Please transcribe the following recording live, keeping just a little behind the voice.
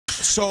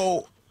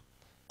So,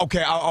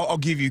 okay, I'll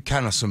give you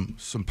kind of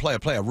some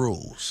player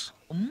rules.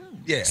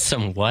 Yeah.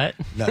 Some what?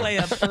 No.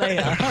 Player.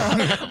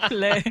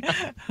 Play.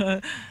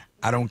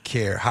 I don't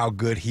care how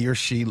good he or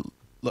she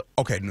look.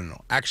 Okay,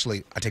 no.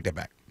 Actually, I take that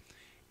back.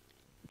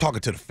 Talking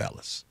to the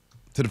fellas.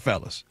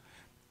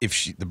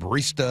 If the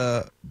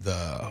barista,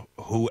 the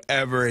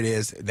whoever it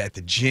is at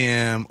the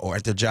gym or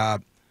at the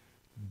job,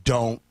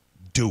 don't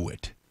do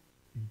it.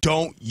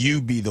 Don't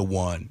you be the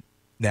one.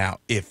 Now,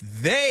 if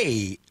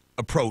they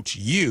approach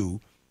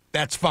you,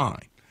 that's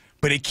fine.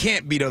 But it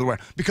can't be the other way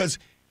because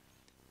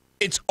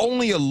it's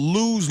only a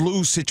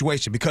lose-lose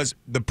situation because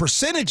the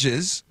percentage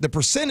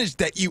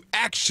that you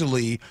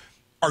actually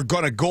are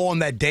going to go on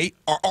that date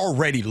are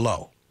already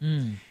low.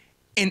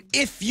 And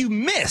if you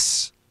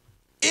miss,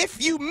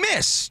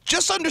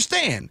 just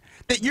understand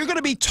that you're going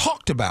to be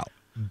talked about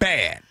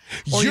bad.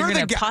 Or you're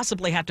going to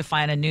possibly have to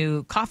find a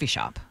new coffee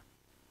shop.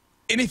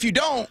 And if you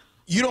don't,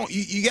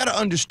 you got to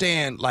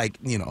understand, like,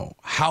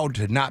 how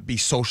to not be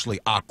socially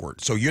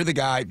awkward. So you're the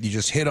guy, you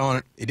just hit on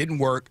it, it didn't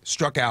work,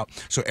 struck out.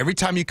 So every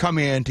time you come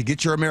in to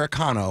get your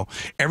Americano,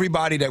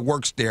 everybody that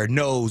works there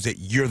knows that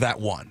you're that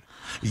one.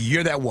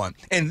 You're that one.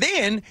 And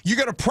then you're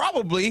going to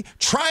probably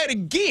try it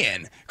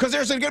again because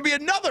there's going to be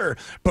another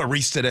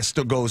barista that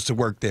still goes to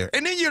work there.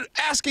 And then you're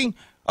asking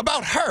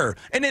about her.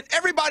 And then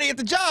everybody at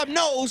the job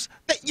knows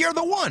that you're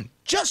the one.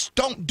 Just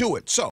don't do it. So